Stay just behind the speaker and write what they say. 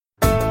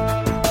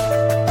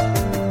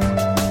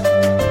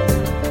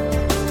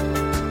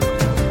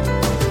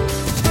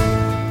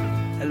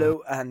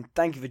and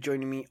thank you for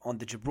joining me on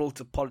the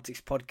Gibraltar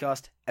Politics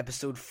Podcast,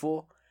 Episode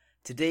 4.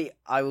 Today,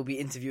 I will be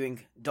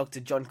interviewing Dr.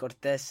 John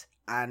Cortes,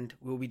 and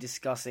we'll be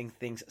discussing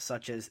things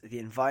such as the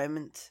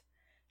environment,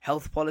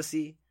 health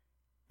policy,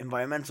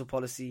 environmental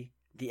policy,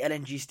 the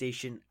LNG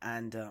station,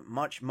 and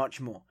much,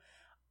 much more.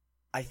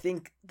 I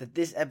think that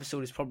this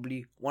episode is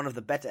probably one of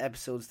the better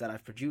episodes that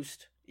I've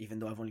produced, even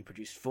though I've only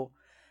produced 4.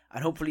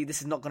 And hopefully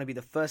this is not going to be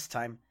the first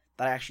time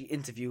that I actually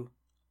interview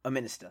a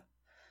minister.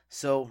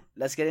 So,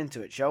 let's get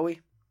into it, shall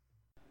we?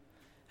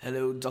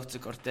 Hello, Dr.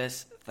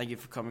 Cortes. Thank you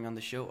for coming on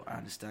the show. I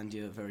understand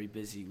you're very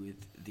busy with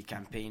the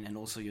campaign and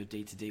also your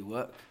day-to-day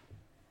work.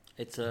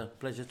 It's a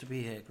pleasure to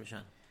be here,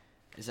 Krishan.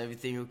 Is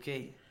everything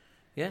okay?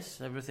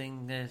 Yes,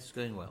 everything is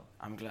going well.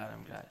 I'm glad.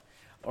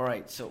 All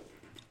right, so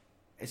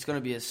it's going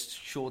to be a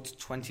short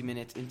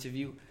 20-minute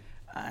interview,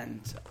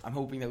 and I'm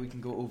hoping that we can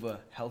go over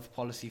health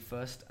policy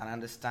first. And I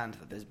understand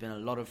that there's been a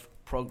lot of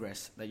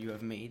progress that you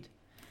have made,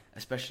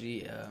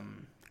 especially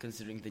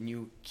considering the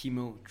new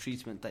chemo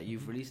treatment that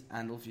you've released,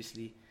 and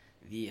obviously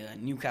the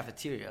new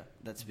cafeteria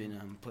that's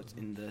been put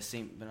in the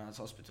St. Bernard's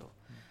Hospital.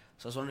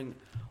 So I was wondering,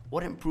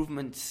 what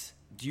improvements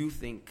do you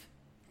think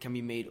can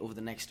be made over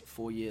the next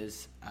 4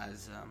 years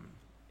as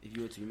if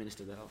you were to be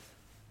Minister of the Health?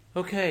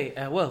 Okay,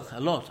 well,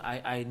 a lot.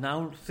 I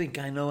now think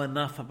I know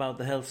enough about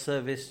the health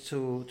service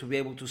to be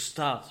able to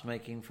start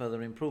making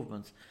further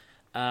improvements.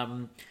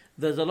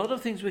 There's a lot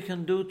of things we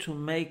can do to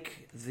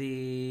make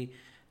the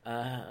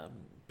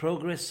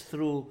progress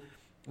through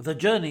the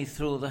journey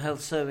through the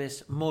health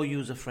service more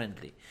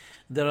user-friendly.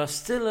 There are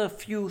still a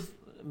few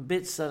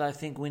bits that I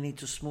think we need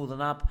to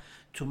smoothen up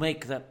to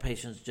make that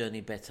patient's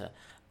journey better.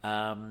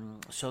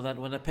 So that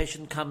when a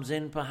patient comes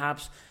in,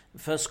 perhaps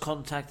first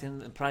contact in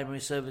the primary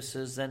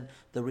services, then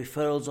the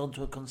referrals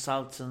onto a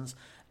consultant,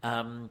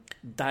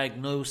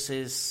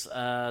 diagnostic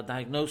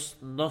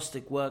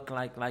work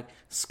like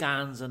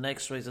scans and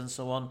x-rays and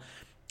so on.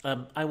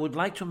 I would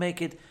like to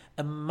make it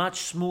a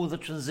much smoother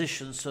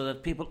transition so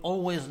that people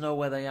always know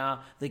where they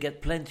are, they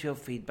get plenty of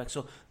feedback.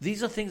 So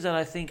these are things that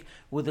I think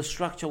with the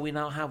structure we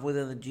now have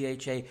within the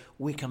GHA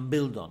we can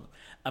build on.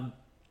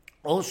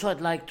 Also,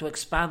 I'd like to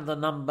expand the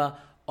number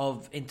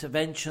of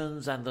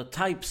interventions and the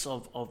types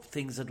of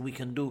things that we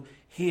can do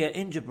here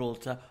in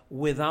Gibraltar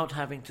without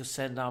having to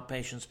send our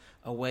patients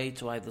away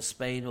to either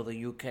Spain or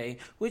the UK,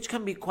 which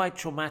can be quite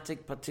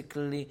traumatic,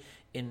 particularly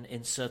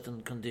in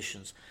certain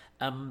conditions.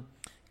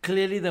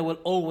 Clearly, there will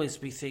always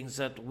be things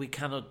that we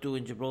cannot do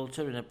in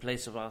Gibraltar in a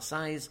place of our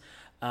size,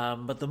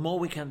 but the more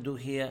we can do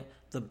here,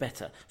 the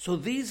better. So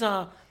these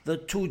are the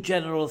two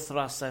general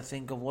thrusts, I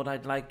think, of what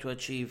I'd like to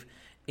achieve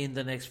in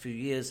the next few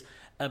years,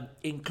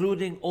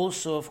 including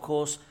also, of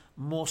course,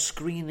 more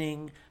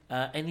screening,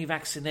 any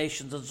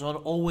vaccinations and so on,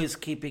 always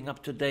keeping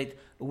up to date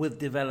with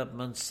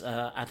developments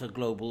at a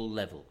global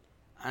level.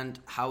 And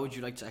how would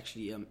you like to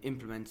actually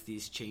implement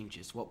these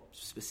changes? What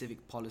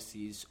specific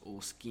policies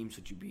or schemes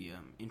would you be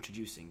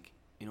introducing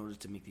in order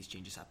to make these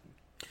changes happen?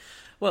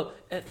 Well,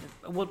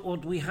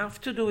 what we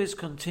have to do is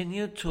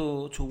continue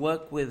to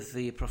work with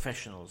the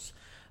professionals.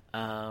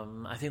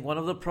 I think one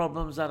of the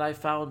problems that I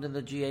found in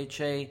the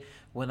GHA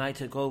when I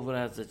took over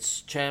as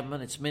its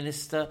chairman, its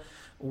minister,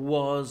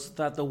 was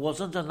that there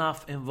wasn't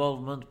enough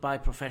involvement by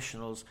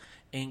professionals,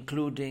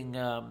 including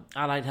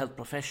allied health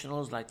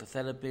professionals like the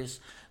therapists,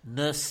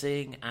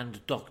 nursing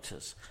and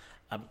doctors.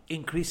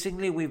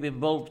 Increasingly, we've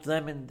involved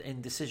them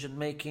in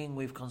decision-making,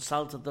 we've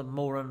consulted them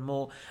more and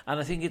more, and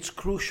I think it's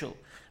crucial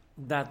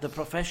that the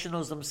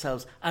professionals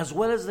themselves, as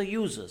well as the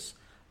users,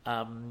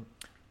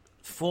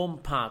 form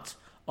part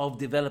of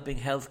developing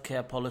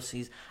healthcare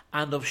policies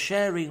and of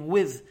sharing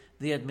with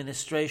the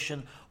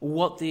administration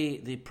what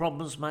the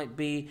problems might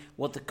be,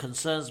 what the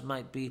concerns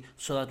might be,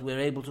 so that we're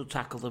able to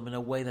tackle them in a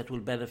way that will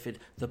benefit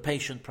the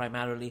patient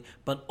primarily,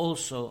 but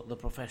also the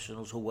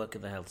professionals who work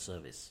in the health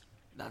service.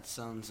 That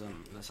sounds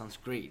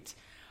great.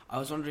 I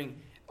was wondering,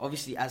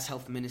 obviously as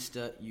health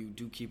minister, you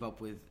do keep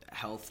up with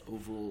health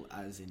overall,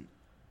 as in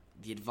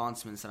the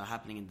advancements that are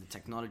happening in the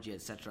technology,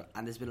 etc.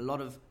 And there's been a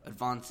lot of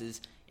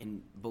advances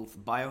in both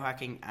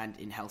biohacking and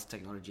in health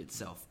technology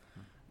itself.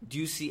 Do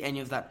you see any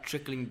of that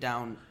trickling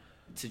down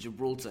to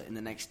Gibraltar in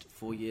the next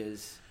 4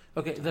 years?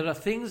 Okay, there are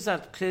things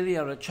that clearly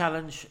are a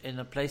challenge in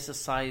a place the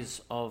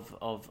size of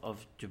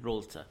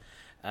Gibraltar.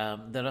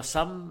 There are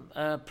some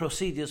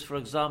procedures, for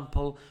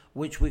example,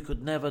 which we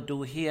could never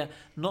do here,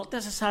 not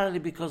necessarily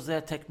because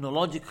they're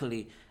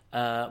technologically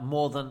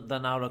more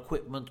than our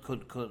equipment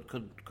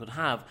could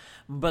have,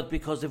 but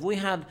because if we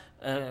had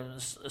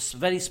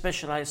very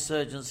specialized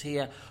surgeons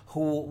here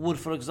who would,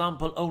 for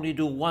example, only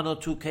do 1 or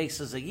 2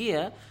 cases a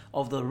year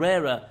of the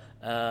rarer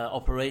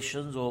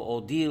operations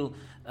or deal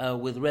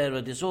with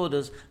rarer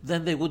disorders,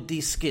 then they would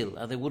de-skill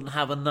and they wouldn't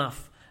have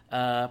enough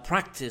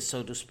practice,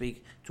 so to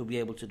speak, to be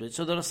able to do it.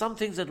 So there are some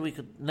things that we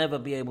could never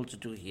be able to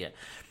do here.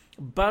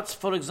 But,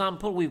 for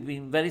example, we've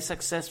been very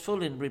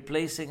successful in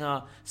replacing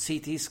our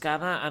CT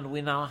scanner, and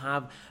we now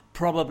have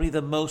probably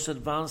the most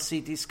advanced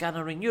CT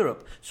scanner in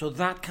Europe. So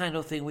that kind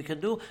of thing we can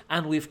do,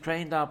 and we've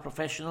trained our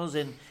professionals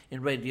in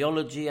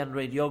radiology and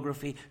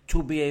radiography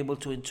to be able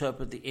to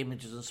interpret the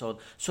images and so on.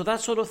 So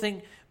that sort of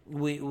thing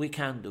we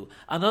can do.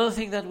 Another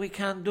thing that we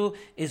can do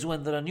is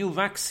when there are new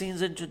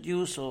vaccines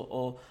introduced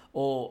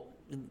or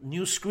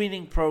new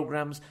screening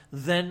programs,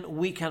 then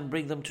we can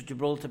bring them to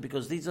Gibraltar,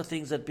 because these are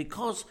things that,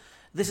 because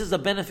this is the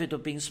benefit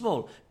of being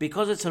small,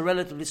 because it's a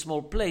relatively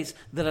small place,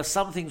 there are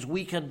some things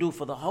we can do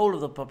for the whole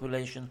of the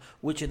population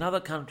which in other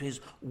countries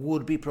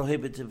would be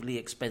prohibitively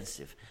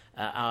expensive.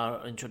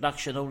 Our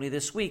introduction only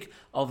this week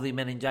of the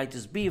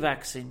meningitis B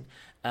vaccine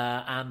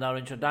and our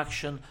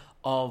introduction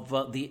of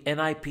the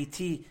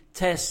NIPT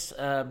test,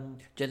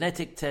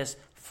 genetic test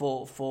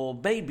for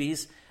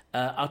babies,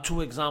 are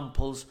two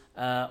examples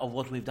of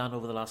what we've done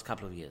over the last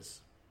couple of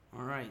years.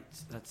 All right,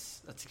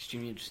 that's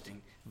extremely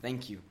interesting.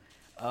 Thank you.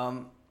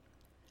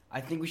 I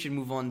think we should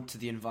move on to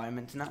the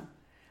environment now,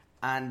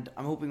 and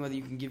I'm hoping whether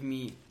you can give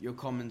me your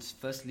comments.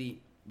 Firstly,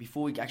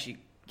 before we actually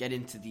get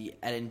into the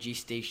LNG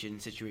station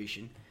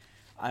situation,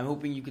 I'm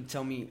hoping you could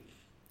tell me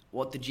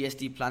what the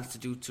GSD plans to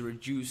do to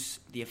reduce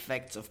the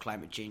effects of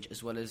climate change,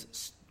 as well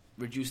as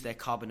reduce their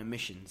carbon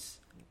emissions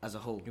as a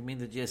whole. You mean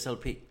the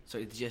GSLP?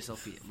 Sorry, the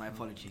GSLP. My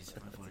apologies.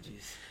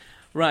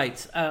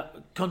 Right.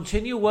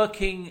 Continue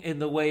working in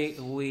the way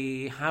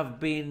we have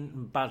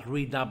been, but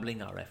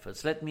redoubling our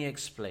efforts. Let me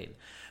explain.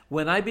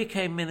 When I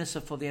became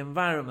Minister for the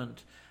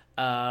Environment,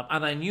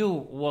 and I knew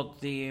what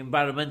the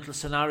environmental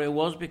scenario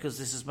was, because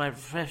this is my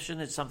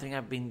profession, it's something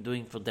I've been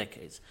doing for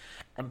decades.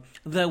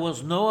 There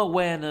was no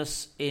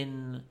awareness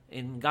in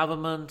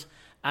government,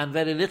 and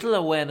very little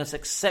awareness,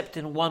 except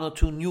in one or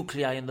two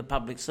nuclei in the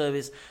public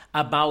service,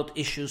 about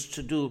issues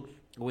to do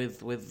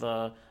with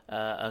a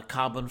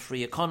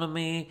carbon-free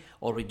economy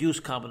or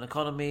reduced carbon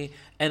economy,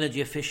 energy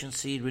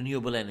efficiency,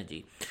 renewable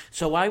energy.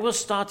 So I was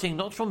starting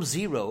not from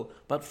zero,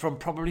 but from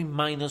probably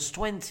minus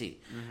 20.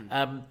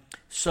 Mm-hmm.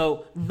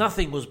 So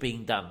nothing was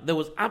being done. There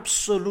was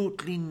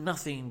absolutely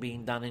nothing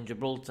being done in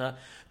Gibraltar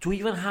to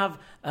even have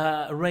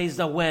raised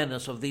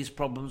awareness of these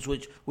problems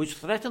which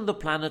threaten the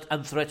planet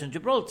and threaten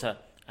Gibraltar.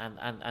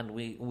 And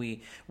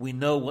we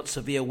know what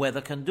severe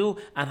weather can do,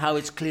 and how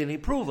it's clearly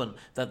proven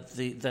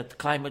that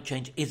climate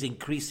change is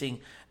increasing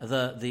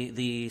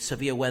the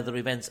severe weather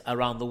events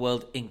around the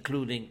world,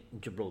 including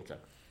Gibraltar.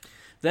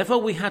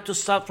 Therefore, we had to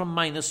start from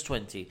minus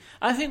 20.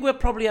 I think we're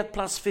probably at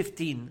plus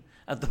 15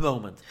 at the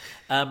moment.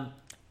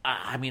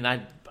 I mean,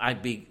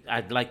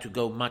 I'd like to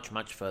go much,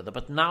 much further.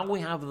 But now we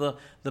have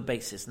the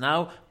basis.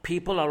 Now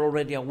people are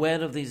already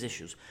aware of these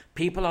issues.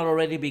 People are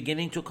already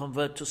beginning to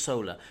convert to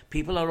solar.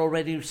 People are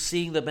already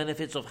seeing the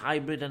benefits of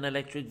hybrid and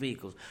electric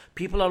vehicles.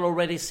 People are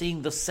already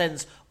seeing the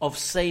sense of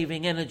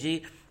saving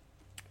energy,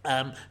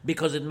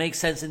 because it makes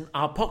sense in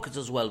our pockets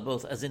as well,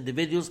 both as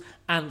individuals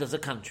and as a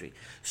country.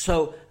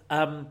 So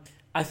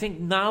I think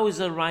now is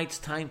the right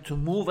time to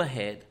move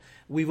ahead.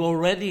 We've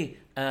already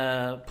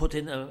put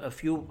in a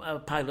few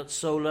pilot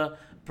solar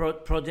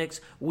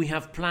projects. We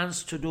have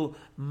plans to do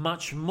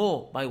much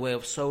more by way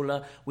of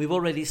solar. We've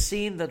already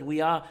seen that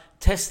we are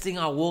testing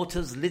our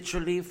waters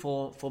literally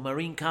for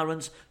marine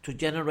currents to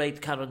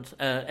generate current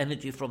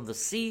energy from the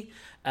sea,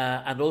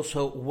 and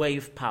also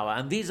wave power.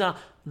 And these are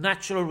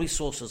natural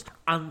resources,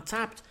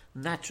 untapped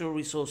natural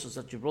resources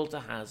that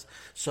Gibraltar has.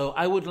 So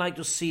I would like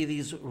to see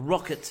these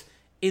rocket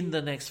in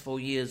the next 4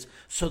 years,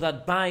 so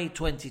that by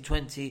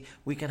 2020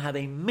 we can have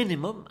a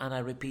minimum, and I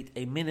repeat,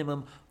 a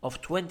minimum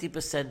of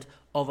 20%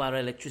 of our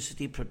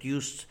electricity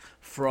produced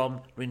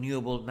from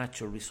renewable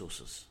natural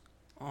resources.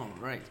 Oh,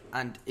 right.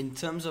 And in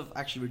terms of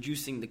actually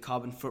reducing the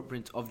carbon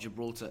footprint of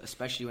Gibraltar,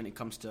 especially when it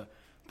comes to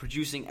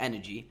producing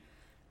energy,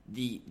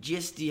 the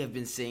GSD have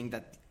been saying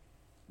that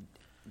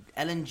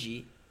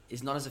LNG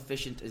is not as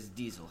efficient as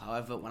diesel.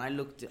 However, when I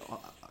looked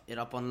it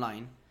up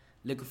online,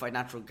 liquefied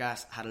natural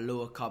gas had a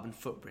lower carbon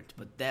footprint,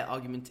 but their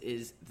argument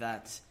is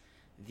that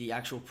the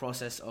actual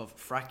process of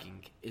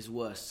fracking is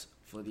worse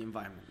for the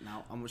environment.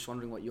 Now, I'm just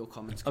wondering what your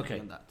comments could be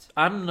on that.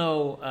 I'm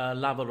no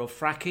lover of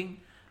fracking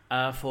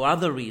for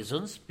other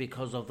reasons,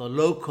 because of the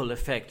local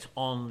effect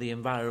on the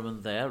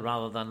environment there,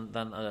 rather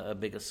than a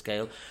bigger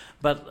scale.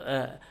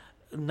 But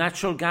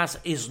natural gas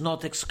is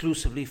not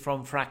exclusively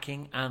from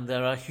fracking, and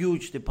there are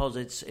huge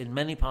deposits in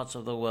many parts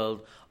of the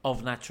world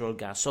of natural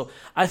gas. So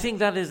I think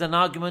that is an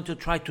argument to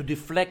try to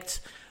deflect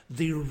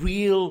the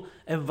real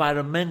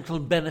environmental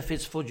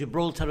benefits for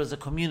Gibraltar as a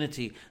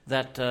community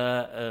that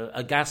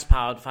a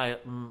gas-fired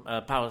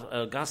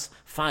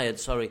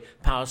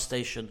power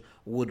station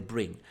would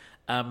bring.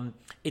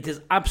 It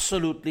is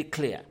absolutely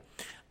clear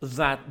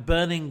that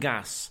burning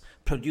gas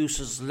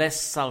produces less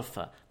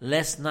sulfur,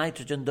 less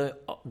nitrogen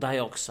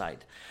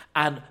dioxide,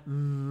 and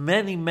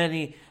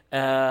many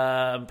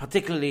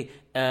particularly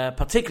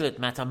particulate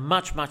matter,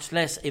 much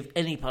less, if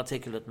any,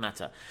 particulate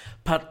matter.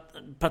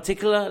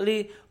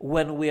 Particularly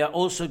when we are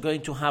also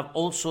going to have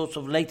all sorts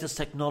of latest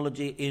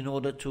technology in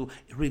order to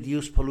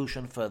reduce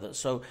pollution further.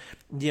 So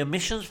the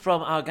emissions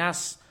from our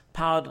gas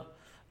powered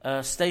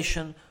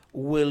station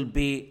will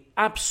be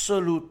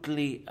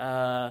absolutely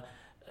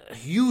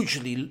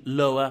hugely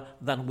lower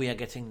than we are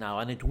getting now,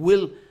 and it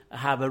will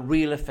have a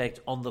real effect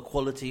on the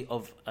quality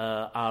of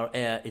our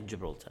air in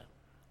Gibraltar.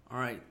 All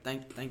right,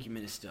 thank you,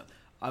 Minister.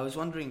 I was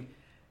wondering,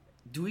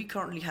 do we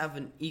currently have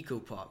an eco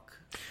park?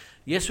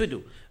 Yes, we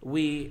do.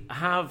 We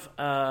have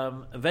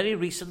very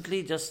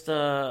recently, just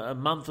a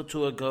month or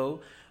two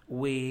ago,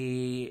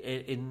 we,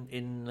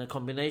 in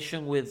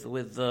combination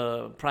with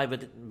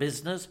private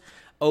business,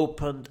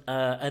 opened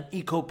an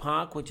eco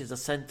park, which is a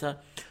centre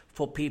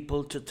for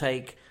people to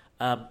take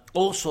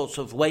all sorts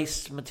of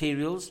waste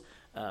materials,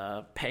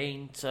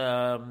 paint,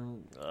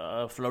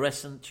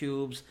 fluorescent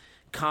tubes,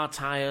 car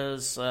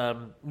tires,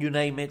 you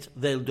name it,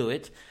 they'll do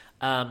it.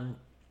 And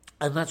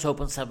that's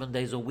open 7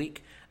 days a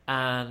week.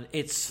 And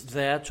it's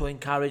there to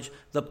encourage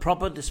the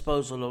proper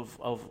disposal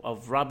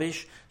of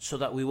rubbish so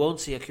that we won't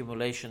see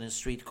accumulation in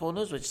street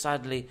corners, which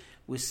sadly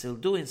we still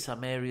do in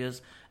some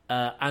areas,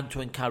 and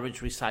to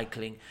encourage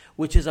recycling,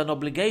 which is an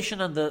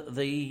obligation under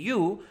the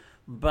EU,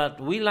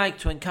 but we like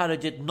to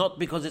encourage it not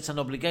because it's an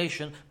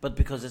obligation, but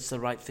because it's the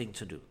right thing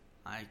to do.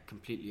 I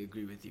completely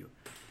agree with you.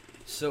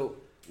 So,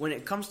 when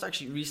it comes to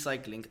actually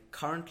recycling,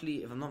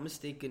 currently, if I'm not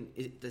mistaken,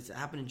 does it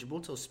happen in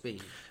Gibraltar or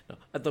Spain? No.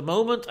 At the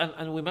moment,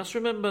 and we must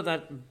remember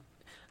that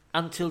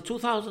until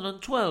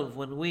 2012,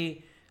 when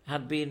we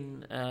had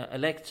been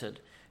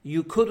elected,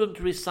 you couldn't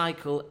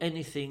recycle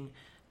anything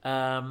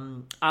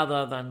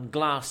other than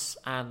glass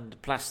and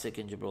plastic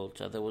in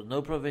Gibraltar. There was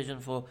no provision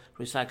for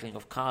recycling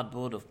of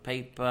cardboard, of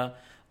paper,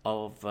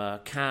 of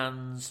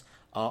cans,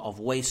 of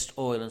waste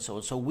oil and so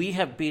on. So we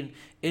have been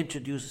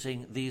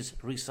introducing these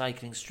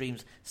recycling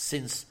streams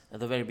since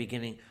the very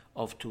beginning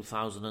of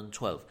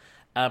 2012.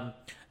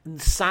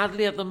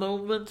 Sadly, at the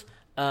moment,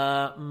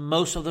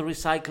 most of the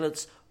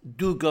recyclates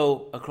do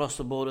go across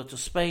the border to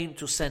Spain,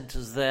 to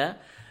centres there.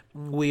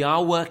 We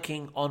are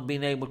working on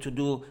being able to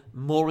do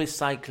more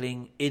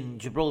recycling in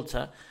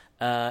Gibraltar,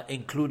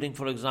 including,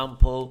 for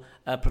example,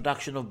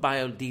 production of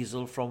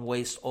biodiesel from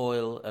waste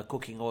oil,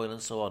 cooking oil, and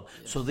so on.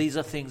 Yes. So these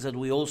are things that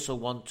we also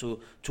want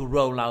to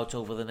roll out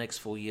over the next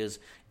 4 years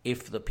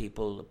if the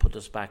people put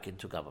us back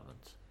into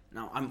government.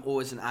 Now, I'm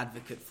always an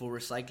advocate for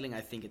recycling. I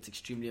think it's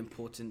extremely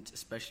important,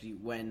 especially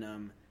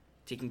when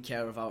taking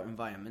care of our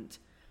environment.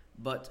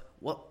 But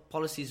what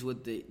policies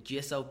would the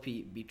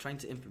GSLP be trying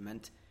to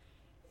implement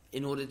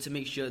in order to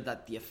make sure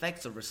that the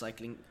effects of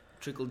recycling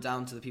trickle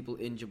down to the people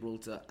in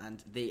Gibraltar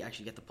and they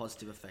actually get the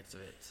positive effects of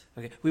it?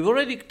 Okay, we've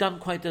already done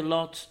quite a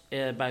lot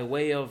by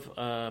way of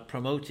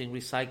promoting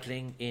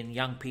recycling in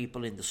young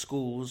people in the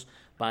schools,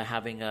 by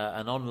having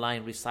an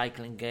online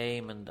recycling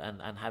game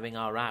and having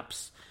our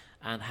apps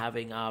and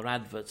having our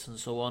adverts and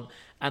so on.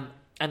 And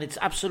it's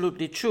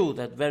absolutely true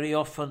that very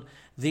often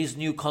these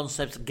new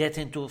concepts get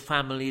into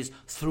families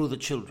through the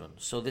children.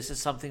 So this is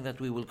something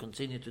that we will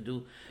continue to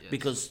do, yes,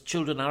 because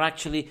children are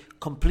actually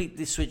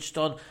completely switched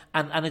on,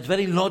 and it's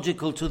very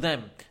logical to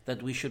them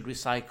that we should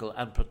recycle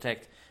and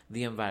protect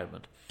the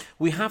environment.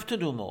 We have to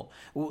do more.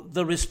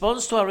 The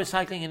response to our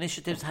recycling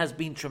initiatives has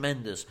been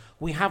tremendous.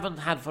 We haven't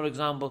had, for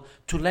example,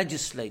 to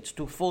legislate,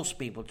 to force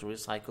people to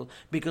recycle,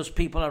 because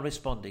people are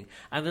responding.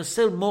 And there's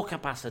still more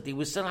capacity.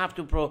 We still have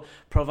to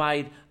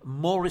provide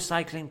more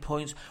recycling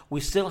points. We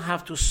still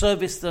have to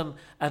service them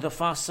at a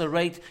faster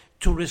rate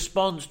to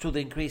respond to the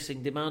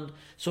increasing demand.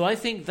 So I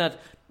think that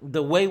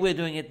the way we're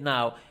doing it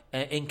now,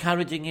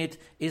 encouraging it,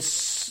 is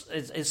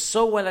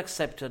so well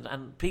accepted,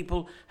 and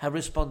people have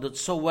responded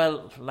so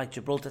well, like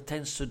Gibraltar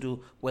tends to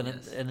do when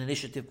yes, an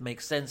initiative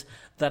makes sense,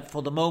 that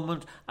for the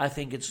moment I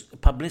think it's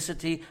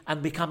publicity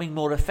and becoming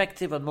more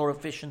effective and more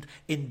efficient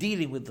in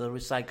dealing with the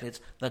recyclates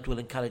that will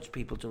encourage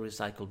people to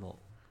recycle more.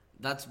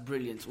 That's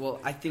brilliant.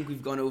 Well, I think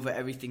we've gone over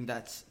everything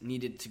that's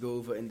needed to go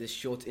over in this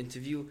short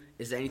interview.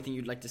 Is there anything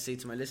you'd like to say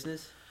to my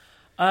listeners?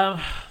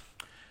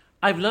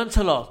 I've learnt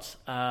a lot,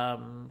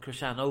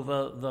 Krishan,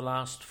 over the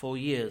last 4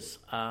 years.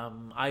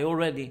 I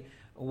already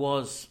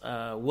was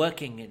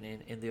working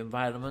in the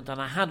environment, and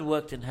I had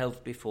worked in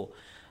health before.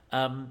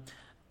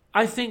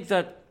 I think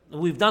that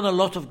we've done a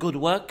lot of good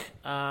work,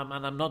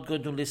 and I'm not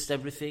going to list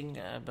everything,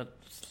 but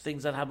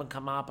things that haven't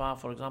come up are,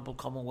 for example,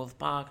 Commonwealth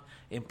Park,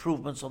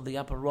 improvements on the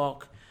Upper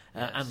Rock,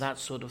 yes, and that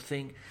sort of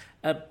thing.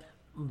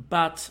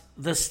 But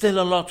there's still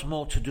a lot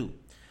more to do.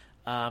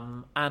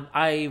 And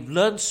I've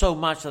learned so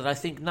much that I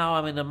think now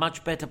I'm in a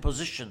much better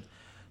position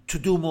to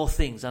do more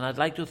things. And I'd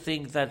like to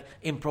think that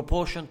in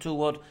proportion to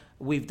what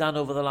we've done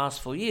over the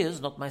last 4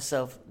 years, not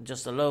myself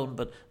just alone,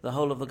 but the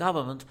whole of the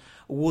government,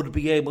 would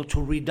be able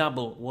to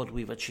redouble what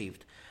we've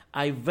achieved.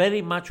 I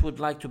very much would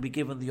like to be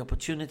given the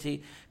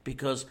opportunity,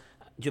 because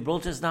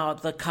Gibraltar is now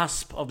at the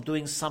cusp of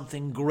doing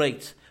something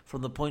great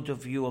from the point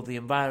of view of the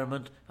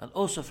environment and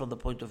also from the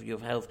point of view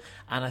of health.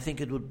 And I think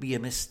it would be a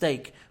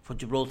mistake for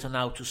Gibraltar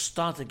now to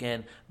start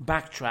again,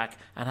 backtrack,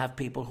 and have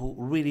people who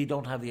really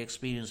don't have the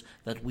experience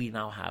that we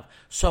now have.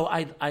 So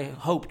I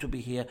hope to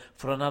be here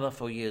for another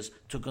 4 years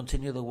to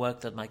continue the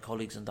work that my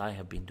colleagues and I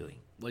have been doing.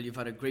 Well, you've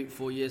had a great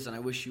 4 years, and I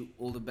wish you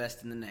all the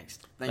best in the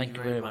next. Thank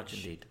you very much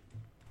indeed.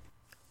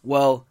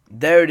 Well,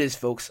 there it is,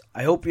 folks.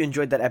 I hope you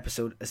enjoyed that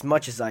episode as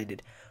much as I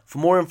did. For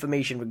more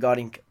information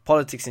regarding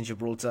politics in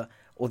Gibraltar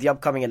or the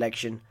upcoming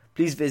election,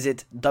 please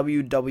visit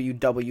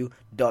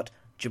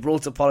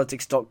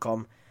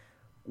www.gibraltarpolitics.com,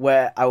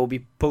 where I will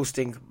be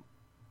posting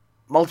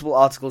multiple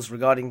articles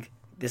regarding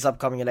this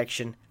upcoming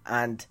election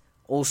and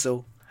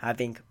also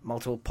having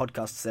multiple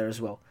podcasts there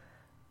as well.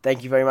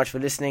 Thank you very much for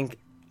listening,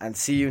 and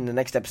see you in the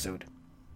next episode.